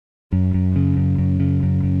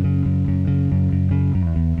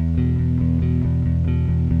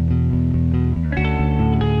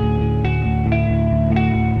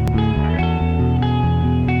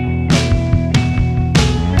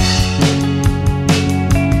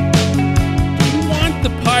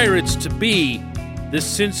Pirates to be the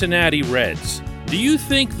Cincinnati Reds? Do you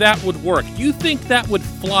think that would work? Do you think that would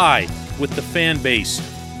fly with the fan base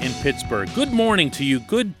in Pittsburgh? Good morning to you.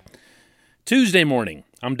 Good Tuesday morning.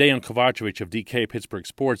 I'm Dejan Kovacevic of DK Pittsburgh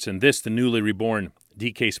Sports, and this, the newly reborn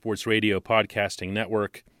DK Sports Radio podcasting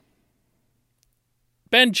network.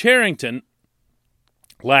 Ben Cherington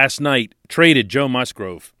last night traded Joe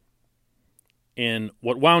Musgrove in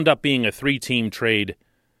what wound up being a three-team trade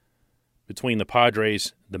between the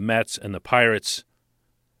Padres, the Mets, and the Pirates.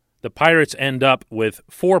 The Pirates end up with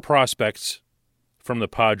 4 prospects from the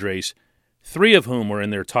Padres, 3 of whom were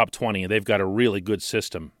in their top 20, and they've got a really good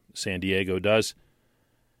system, San Diego does.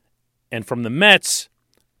 And from the Mets,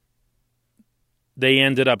 they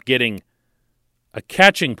ended up getting a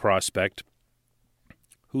catching prospect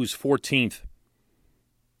who's 14th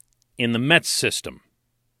in the Mets system.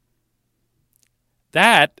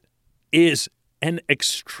 That is an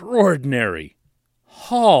extraordinary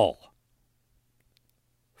haul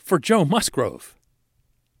for Joe Musgrove.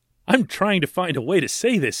 I'm trying to find a way to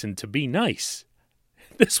say this and to be nice.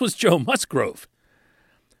 This was Joe Musgrove.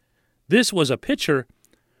 This was a pitcher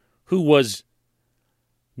who was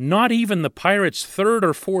not even the Pirates' 3rd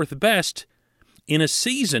or 4th best in a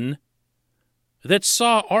season that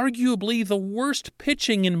saw arguably the worst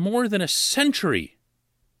pitching in more than a century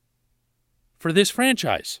for this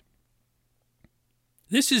franchise.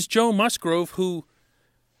 This is Joe Musgrove who,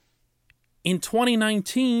 in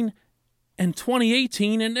 2019 and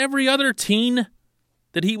 2018 and every other teen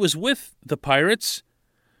that he was with the Pirates,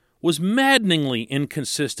 was maddeningly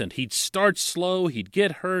inconsistent. He'd start slow, he'd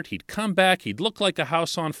get hurt, he'd come back, he'd look like a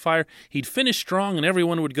house on fire, he'd finish strong, and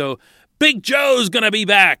everyone would go, "Big Joe's going to be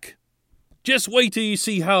back! Just wait till you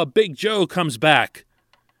see how Big Joe comes back."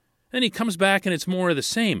 Then he comes back and it's more of the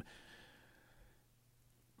same.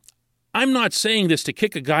 I'm not saying this to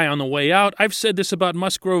kick a guy on the way out. I've said this about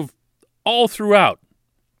Musgrove all throughout.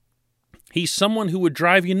 He's someone who would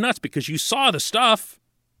drive you nuts because you saw the stuff.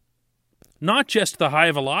 Not just the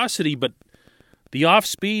high velocity, but the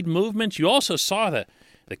off-speed movement. You also saw the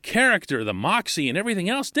character, the moxie, and everything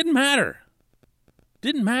else. Didn't matter.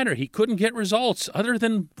 Didn't matter. He couldn't get results other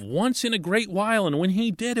than once in a great while. And when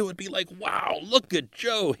he did, it would be like, wow, look at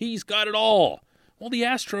Joe. He's got it all. Well, the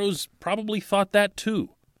Astros probably thought that too.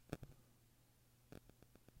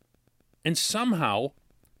 And somehow,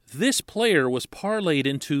 this player was parlayed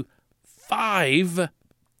into 5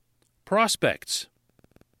 prospects.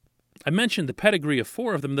 I mentioned the pedigree of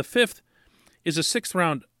 4 of them. The 5th is a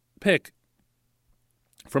 6th-round pick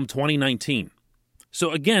from 2019.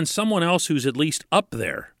 So again, someone else who's at least up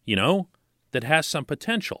there, that has some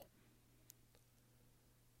potential.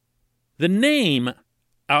 The name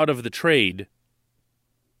out of the trade,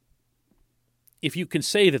 if you can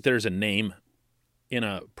say that there's a name in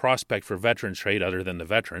a prospect for veterans trade other than the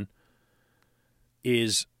veteran,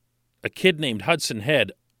 is a kid named Hudson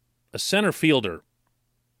Head, a center fielder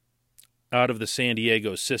out of the San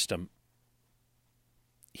Diego system.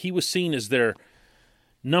 He was seen as their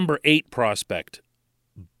number 8 prospect,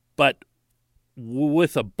 but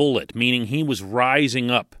with a bullet, meaning he was rising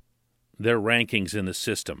up their rankings in the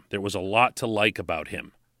system. There was a lot to like about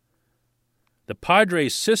him. The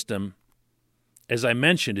Padres system, as I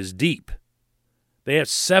mentioned, is deep. They have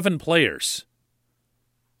 7 players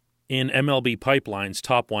in MLB Pipeline's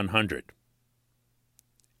top 100.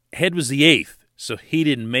 Head was the 8th, so he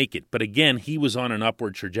didn't make it. But again, he was on an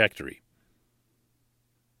upward trajectory.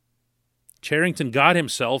 Cherington got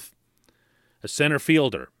himself a center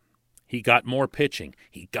fielder. He got more pitching.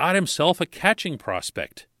 He got himself a catching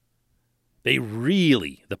prospect. The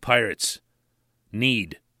Pirates,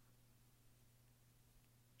 need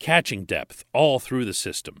catching depth all through the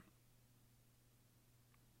system.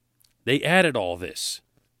 They added all this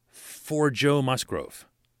for Joe Musgrove.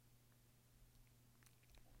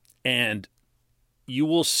 And you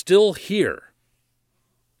will still hear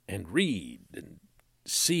and read and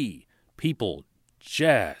see people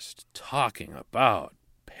just talking about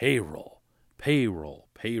payroll.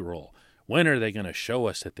 When are they going to show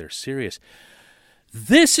us that they're serious?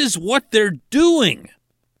 This is what they're doing.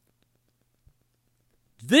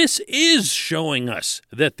 This is showing us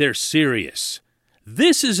that they're serious.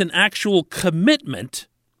 This is an actual commitment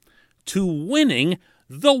to winning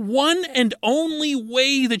the one and only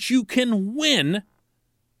way that you can win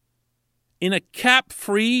in a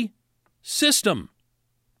cap-free system.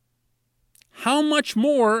 How much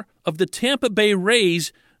more of the Tampa Bay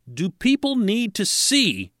Rays do people need to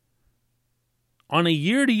see on a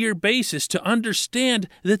year-to-year basis to understand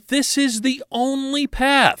that this is the only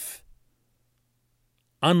path?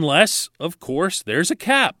 Unless, of course, there's a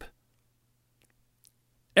cap.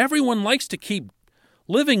 Everyone likes to keep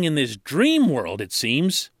living in this dream world, it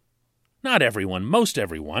seems. Not everyone, most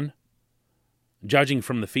everyone, judging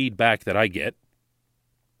from the feedback that I get.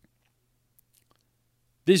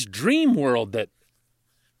 This dream world that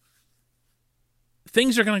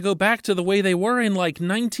things are going to go back to the way they were in like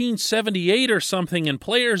 1978 or something, and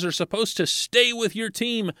players are supposed to stay with your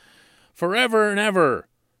team forever and ever.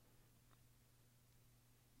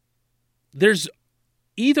 There's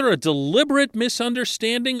either a deliberate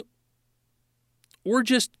misunderstanding or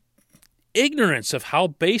just ignorance of how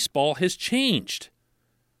baseball has changed.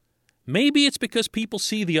 Maybe it's because people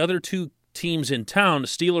see the other two teams in town, the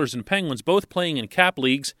Steelers and Penguins, both playing in cap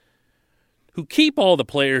leagues, who keep all the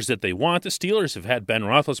players that they want. The Steelers have had Ben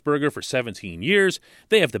Roethlisberger for 17 years.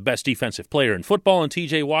 They have the best defensive player in football in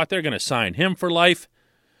T.J. Watt. They're going to sign him for life.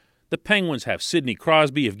 The Penguins have Sidney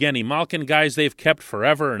Crosby, Evgeny Malkin, guys they've kept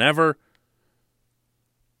forever and ever.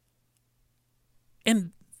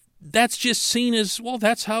 And that's just seen as, well,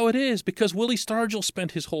 that's how it is, because Willie Stargell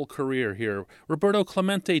spent his whole career here. Roberto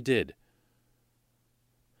Clemente did.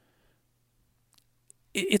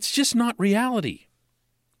 It's just not reality.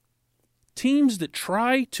 Teams that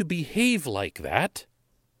try to behave like that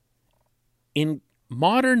in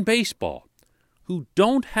modern baseball, who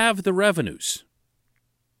don't have the revenues,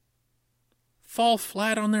 fall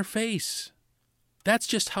flat on their face. That's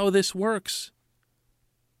just how this works.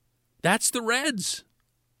 That's the Reds.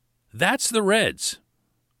 That's the Reds.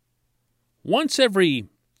 Once every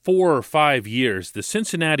 4 or 5 years, the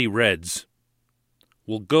Cincinnati Reds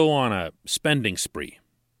will go on a spending spree.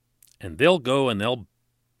 And they'll go and they'll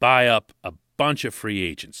buy up a bunch of free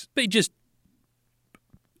agents. They just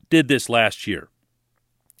did this last year.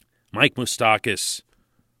 Mike Moustakas,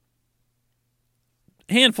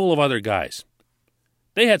 a handful of other guys.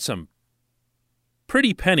 They had some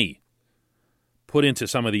pretty penny put into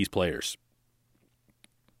some of these players.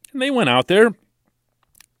 And they went out there.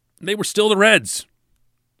 They were still the Reds.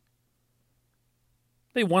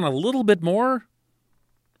 They won a little bit more.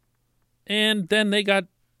 And then they got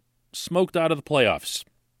smoked out of the playoffs.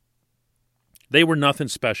 They were nothing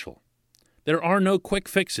special. There are no quick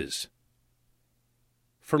fixes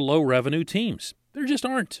for low-revenue teams. There just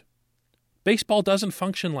aren't. Baseball doesn't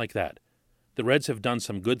function like that. The Reds have done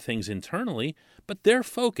some good things internally, but their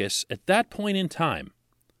focus at that point in time,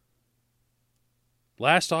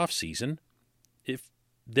 last offseason, if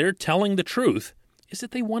they're telling the truth, is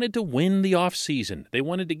that they wanted to win the offseason. They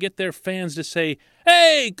wanted to get their fans to say,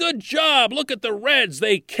 hey, good job, look at the Reds,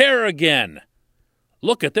 they care again.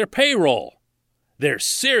 Look at their payroll. They're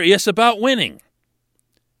serious about winning.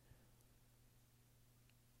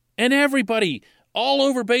 And everybody all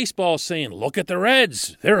over baseball saying, look at the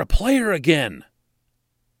Reds, they're a player again.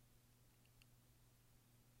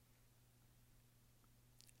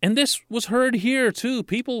 And this was heard here, too.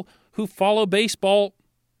 People who follow baseball,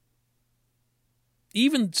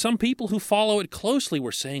 even some people who follow it closely,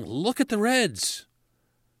 were saying, look at the Reds.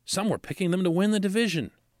 Some were picking them to win the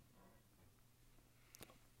division.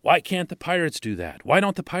 Why can't the Pirates do that? Why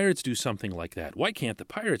don't the Pirates do something like that? Why can't the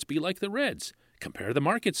Pirates be like the Reds? Compare the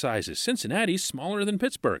market sizes. Cincinnati's smaller than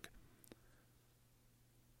Pittsburgh.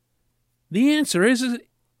 The answer is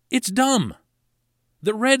it's dumb.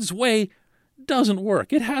 The Reds' way doesn't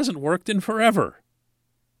work. It hasn't worked in forever.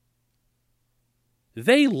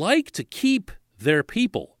 They like to keep their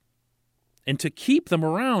people and to keep them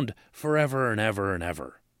around forever and ever and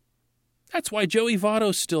ever. That's why Joey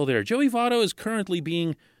Votto's still there. Joey Votto is currently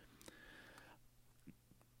being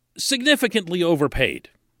significantly overpaid.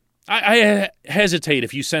 I hesitate,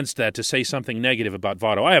 if you sense that, to say something negative about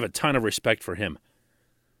Votto. I have a ton of respect for him.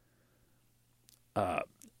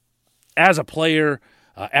 As a player,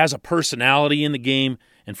 as a personality in the game,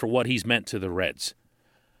 and for what he's meant to the Reds.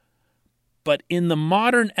 But in the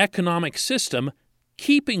modern economic system,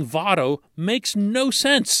 keeping Votto makes no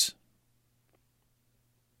sense.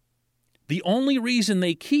 The only reason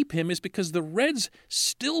they keep him is because the Reds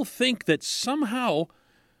still think that somehow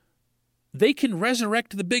they can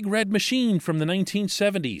resurrect the Big Red Machine from the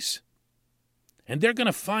 1970s. And they're going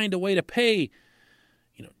to find a way to pay,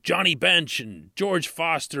 Johnny Bench and George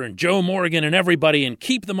Foster and Joe Morgan and everybody and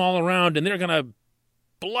keep them all around, and they're going to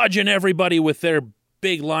bludgeon everybody with their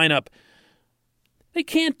big lineup. They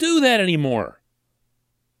can't do that anymore.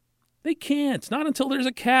 They can't. Not until there's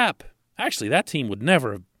a cap. Actually, that team would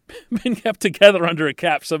never have been kept together under a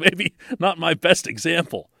cap, so maybe not my best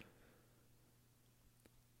example.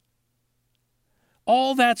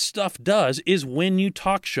 All that stuff does is win you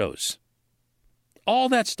talk shows. All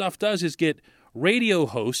that stuff does is get radio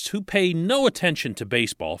hosts who pay no attention to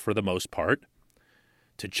baseball for the most part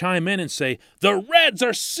to chime in and say, the Reds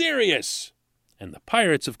are serious! And the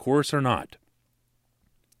Pirates, of course, are not.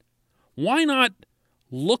 Why not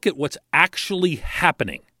look at what's actually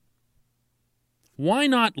happening? Why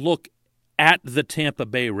not look at the Tampa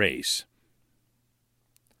Bay Rays?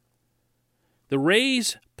 The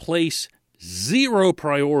Rays place zero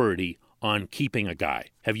priority on keeping a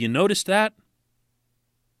guy. Have you noticed that?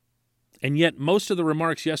 And yet most of the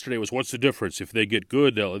remarks yesterday was, what's the difference? If they get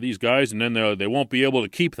good, these guys, and then they won't be able to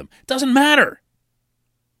keep them. It doesn't matter.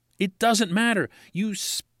 It doesn't matter. You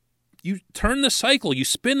turn the cycle. You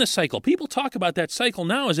spin the cycle. People talk about that cycle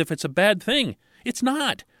now as if it's a bad thing. It's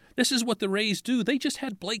not. This is what the Rays do. They just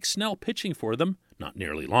had Blake Snell pitching for them, not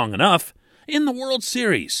nearly long enough, in the World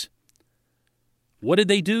Series. What did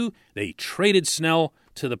they do? They traded Snell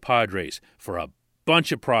to the Padres for a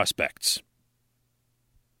bunch of prospects.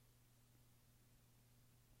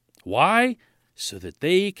 Why? So that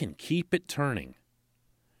they can keep it turning.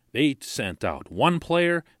 They sent out one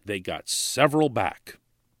player, they got several back.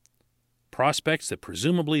 Prospects that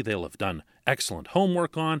presumably they'll have done excellent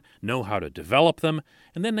homework on, know how to develop them,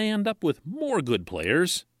 and then they end up with more good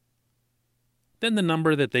players than the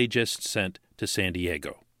number that they just sent to San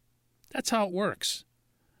Diego. That's how it works.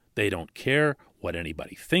 They don't care what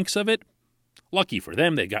anybody thinks of it. Lucky for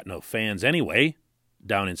them, they got no fans anyway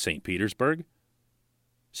down in St. Petersburg.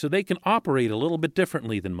 So they can operate a little bit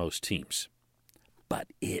differently than most teams. But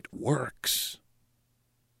it works.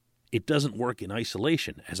 It doesn't work in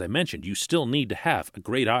isolation. As I mentioned, you still need to have a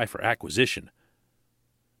great eye for acquisition,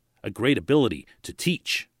 a great ability to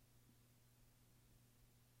teach,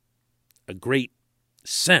 a great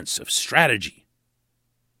sense of strategy,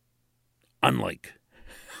 unlike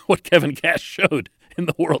what Kevin Cash showed in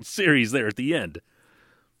the World Series there at the end.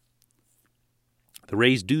 The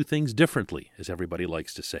Rays do things differently, as everybody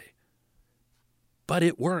likes to say. But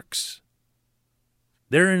it works.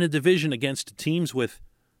 They're in a division against teams with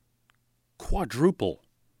quadruple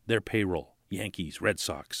their payroll. Yankees, Red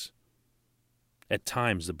Sox. At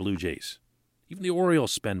times, the Blue Jays. Even the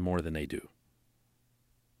Orioles spend more than they do.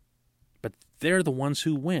 But they're the ones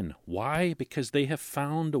who win. Why? Because they have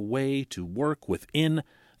found a way to work within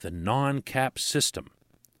the non-cap system.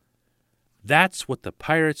 That's what the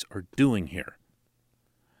Pirates are doing here.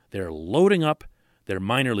 They're loading up their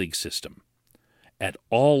minor league system at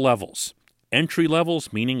all levels. Entry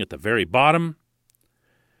levels, meaning at the very bottom.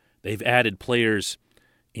 They've added players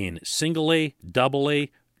in single A, double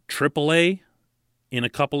A, triple A in a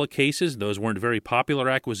couple of cases. Those weren't very popular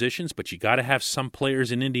acquisitions, but you got to have some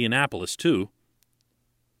players in Indianapolis too.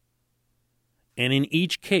 And in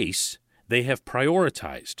each case, they have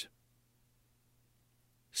prioritized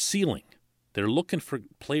ceiling. They're looking for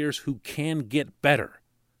players who can get better,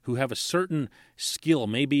 who have a certain skill.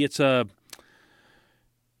 Maybe it's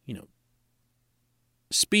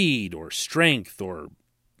speed or strength or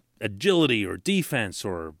agility or defense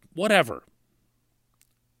or whatever.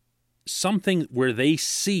 Something where they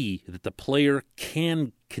see that the player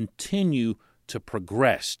can continue to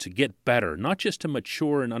progress, to get better, not just to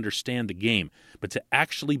mature and understand the game, but to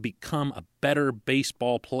actually become a better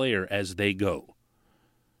baseball player as they go.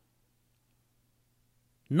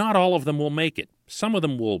 Not all of them will make it. Some of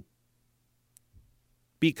them will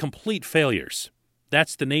be complete failures.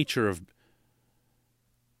 That's the nature of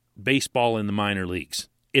baseball in the minor leagues.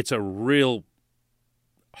 It's a real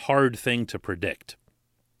hard thing to predict.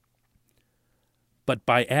 But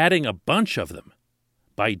by adding a bunch of them,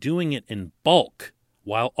 by doing it in bulk,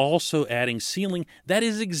 while also adding ceiling, that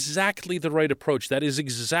is exactly the right approach. That is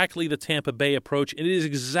exactly the Tampa Bay approach. It is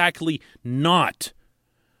exactly not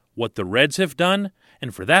what the Reds have done,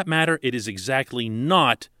 and for that matter, it is exactly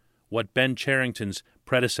not what Ben Cherington's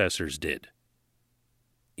predecessors did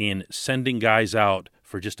in sending guys out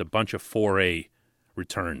for just a bunch of 4A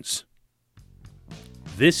returns.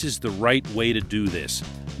 This is the right way to do this,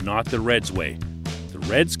 not the Reds' way. The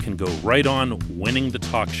Reds can go right on winning the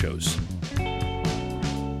talk shows.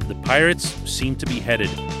 The Pirates seem to be headed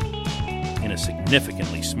in a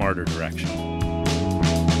significantly smarter direction.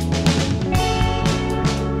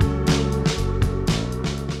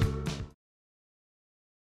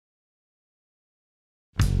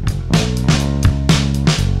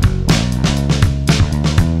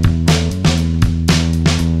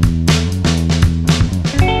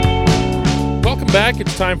 Back,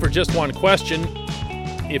 it's time for Just One Question.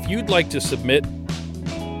 If you'd like to submit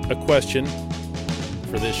a question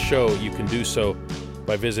for this show, you can do so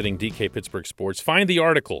by visiting DK Pittsburgh Sports. Find the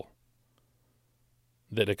article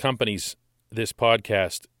that accompanies this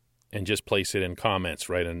podcast and just place it in comments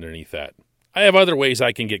right underneath that. I have other ways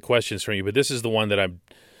I can get questions from you, but this is the one that I'm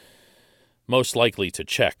most likely to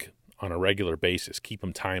check on a regular basis. Keep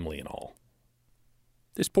them timely and all.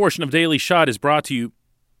 This portion of Daily Shot is brought to you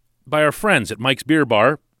by our friends at Mike's Beer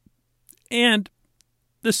Bar and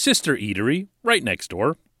the sister eatery right next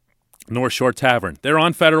door, North Shore Tavern. They're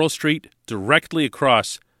on Federal Street, directly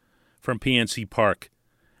across from PNC Park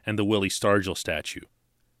and the Willie Stargell statue.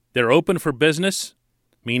 They're open for business,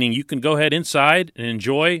 meaning you can go ahead inside and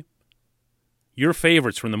enjoy your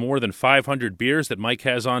favorites from the more than 500 beers that Mike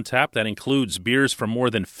has on tap. That includes beers from more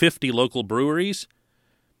than 50 local breweries.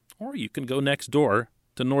 Or you can go next door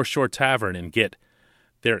to North Shore Tavern and get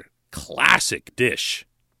their classic dish,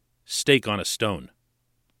 steak on a stone.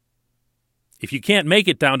 If you can't make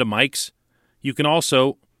it down to Mike's, you can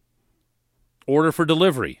also order for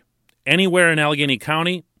delivery anywhere in Allegheny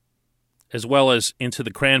County, as well as into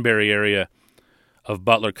the Cranberry area of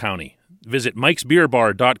Butler County. Visit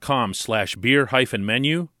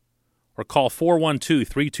mikesbeerbar.com/beer-menu or call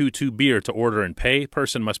 412-322-BEER to order and pay.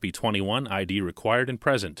 Person must be 21, ID required and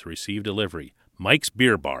present to receive delivery. Mike's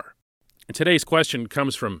Beer Bar. And today's question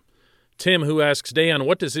comes from Tim, who asks, Dan,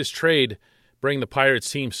 what does this trade bring the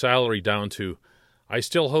Pirates team salary down to? I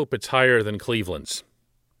still hope it's higher than Cleveland's.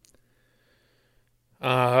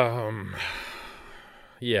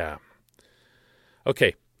 Yeah.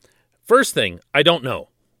 Okay. First thing, I don't know.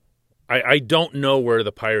 I don't know where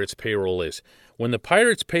the Pirates' payroll is. When the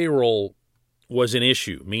Pirates' payroll was an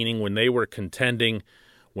issue, meaning when they were contending,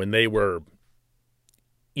 when they were,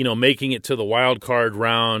 making it to the wild card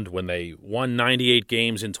round, when they won 98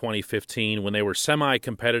 games in 2015, when they were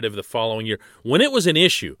semi-competitive the following year, when it was an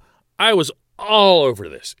issue, I was all over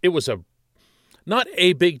this. It was not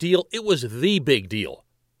a big deal, it was the big deal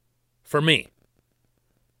for me.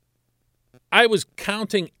 I was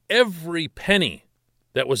counting every penny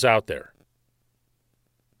that was out there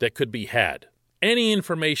that could be had. Any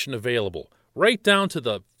information available, right down to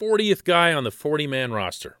the 40th guy on the 40-man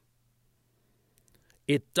roster.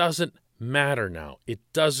 It doesn't matter now. It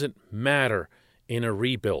doesn't matter in a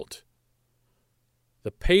rebuild.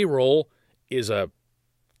 The payroll is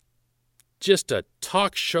just a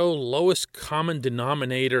talk show lowest common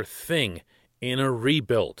denominator thing in a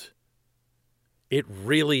rebuild. It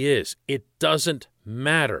really is. It doesn't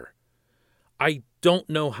matter. I don't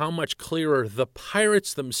know how much clearer the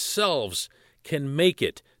Pirates themselves can make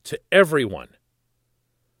it to everyone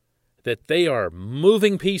that they are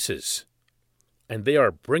moving pieces and they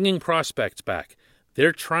are bringing prospects back.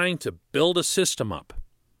 They're trying to build a system up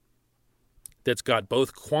that's got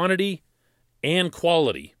both quantity and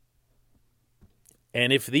quality.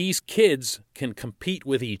 And if these kids can compete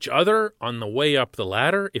with each other on the way up the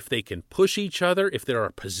ladder, if they can push each other, if there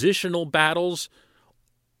are positional battles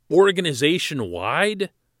organization-wide,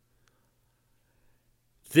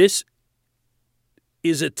 this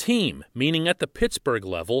is a team, meaning at the Pittsburgh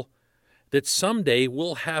level, that someday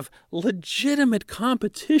will have legitimate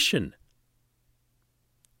competition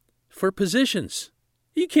for positions.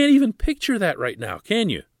 You can't even picture that right now, can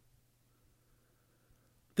you?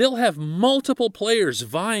 They'll have multiple players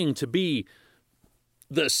vying to be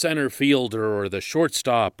the center fielder or the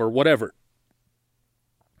shortstop or whatever.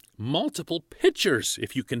 Multiple pitchers,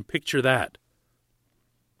 if you can picture that.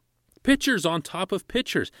 Pitchers on top of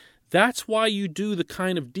pitchers. That's why you do the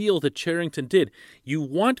kind of deal that Cherington did. You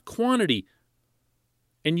want quantity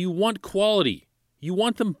and you want quality. You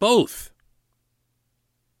want them both.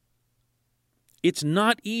 It's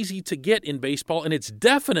not easy to get in baseball, and it's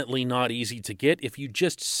definitely not easy to get if you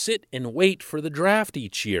just sit and wait for the draft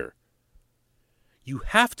each year. You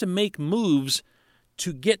have to make moves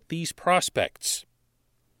to get these prospects.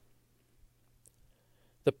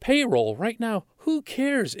 The payroll right now, who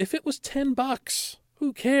cares? If it was $10,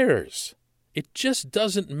 who cares? It just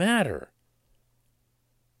doesn't matter.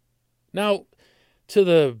 Now,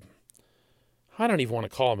 to I don't even want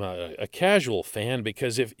to call him a casual fan,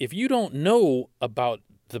 because if you don't know about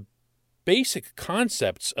the basic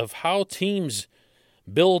concepts of how teams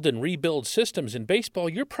build and rebuild systems in baseball,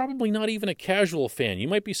 you're probably not even a casual fan. You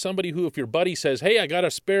might be somebody who, if your buddy says, hey, I got a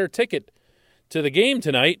spare ticket to the game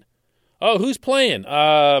tonight. Oh, who's playing?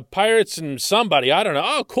 Pirates and somebody. I don't know.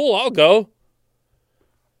 Oh, cool, I'll go.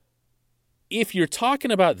 If you're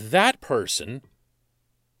talking about that person,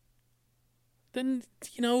 then,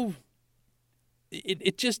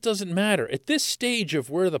 it just doesn't matter. At this stage of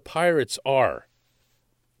where the Pirates are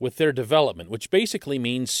with their development, which basically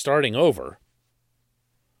means starting over,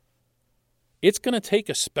 it's going to take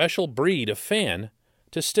a special breed of fan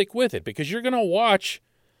to stick with it, because you're going to watch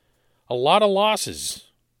a lot of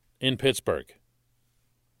losses in Pittsburgh.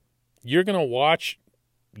 You're going to watch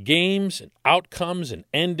games and outcomes and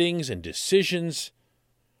endings and decisions,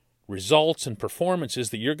 results and performances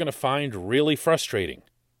that you're going to find really frustrating.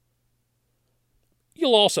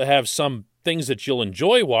 You'll also have some things that you'll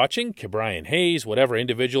enjoy watching, Ke'Bryan Hayes, whatever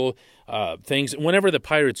individual things. Whenever the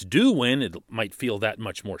Pirates do win, it might feel that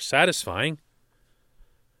much more satisfying.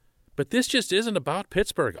 But this just isn't about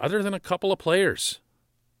Pittsburgh, other than a couple of players.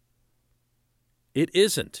 It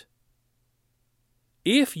isn't.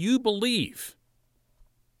 If you believe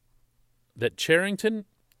that Cherington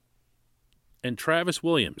and Travis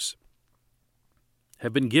Williams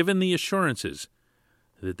have been given the assurances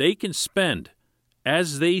that they can spend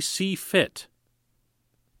as they see fit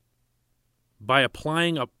by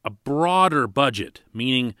applying a broader budget,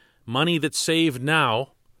 meaning money that's saved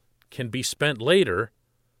now can be spent later,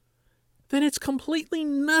 then it's completely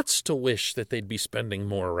nuts to wish that they'd be spending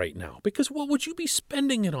more right now. Because what would you be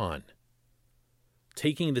spending it on?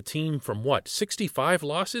 Taking the team from 65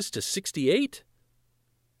 losses to 68?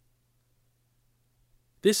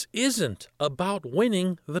 This isn't about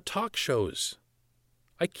winning the talk shows.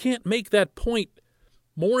 I can't make that point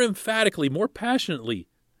more emphatically, more passionately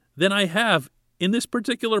than I have in this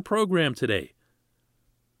particular program today.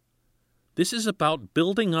 This is about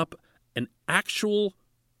building up an actual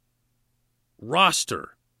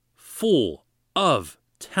roster full of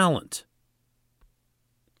talent.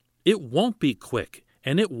 It won't be quick,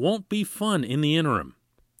 and it won't be fun in the interim.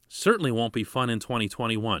 Certainly won't be fun in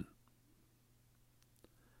 2021.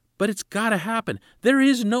 But it's got to happen. There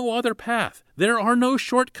is no other path. There are no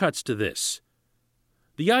shortcuts to this.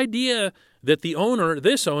 The idea that the owner,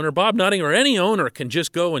 this owner, Bob Nutting, or any owner can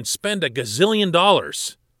just go and spend $1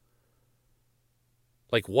 gazillion.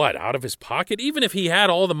 Like what, out of his pocket? Even if he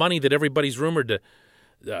had all the money that everybody's rumored to,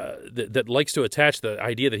 that likes to attach the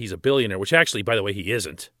idea that he's a billionaire, which actually, by the way, he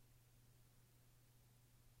isn't.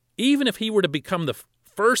 Even if he were to become the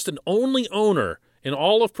first and only owner in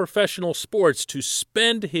all of professional sports to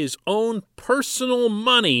spend his own personal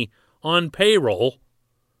money on payroll,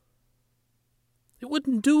 it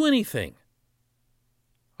wouldn't do anything.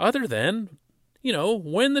 Other than,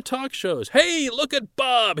 win the talk shows. Hey, look at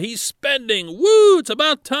Bob. He's spending. Woo, it's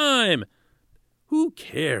about time. Who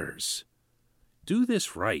cares? Do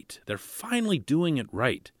this right. They're finally doing it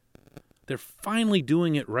right. They're finally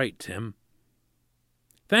doing it right, Tim.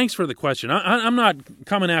 Thanks for the question. I'm not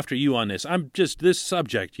coming after you on this. I'm just this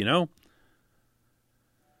subject,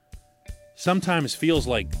 sometimes feels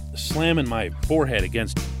like slamming my forehead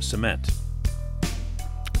against cement.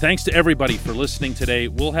 Thanks to everybody for listening today.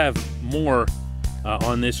 We'll have more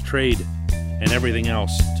on this trade and everything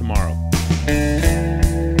else tomorrow.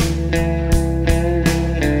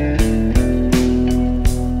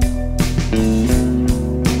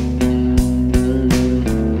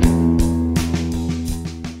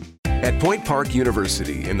 At Point Park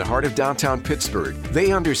University, in the heart of downtown Pittsburgh,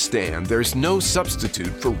 they understand there's no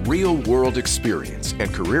substitute for real-world experience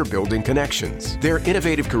and career-building connections. Their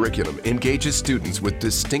innovative curriculum engages students with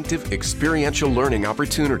distinctive experiential learning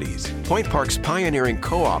opportunities. Point Park's pioneering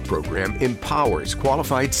co-op program empowers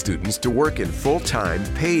qualified students to work in full-time,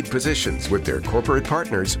 paid positions with their corporate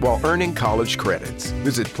partners while earning college credits.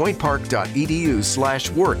 Visit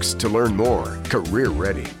pointpark.edu/works to learn more. Career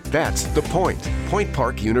ready. That's the point. Point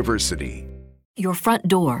Park University. Your front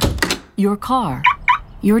door, your car,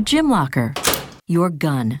 your gym locker, your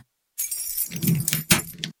gun.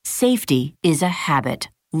 Safety is a habit.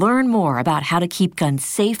 Learn more about how to keep guns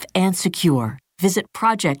safe and secure. Visit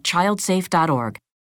ProjectChildSafe.org.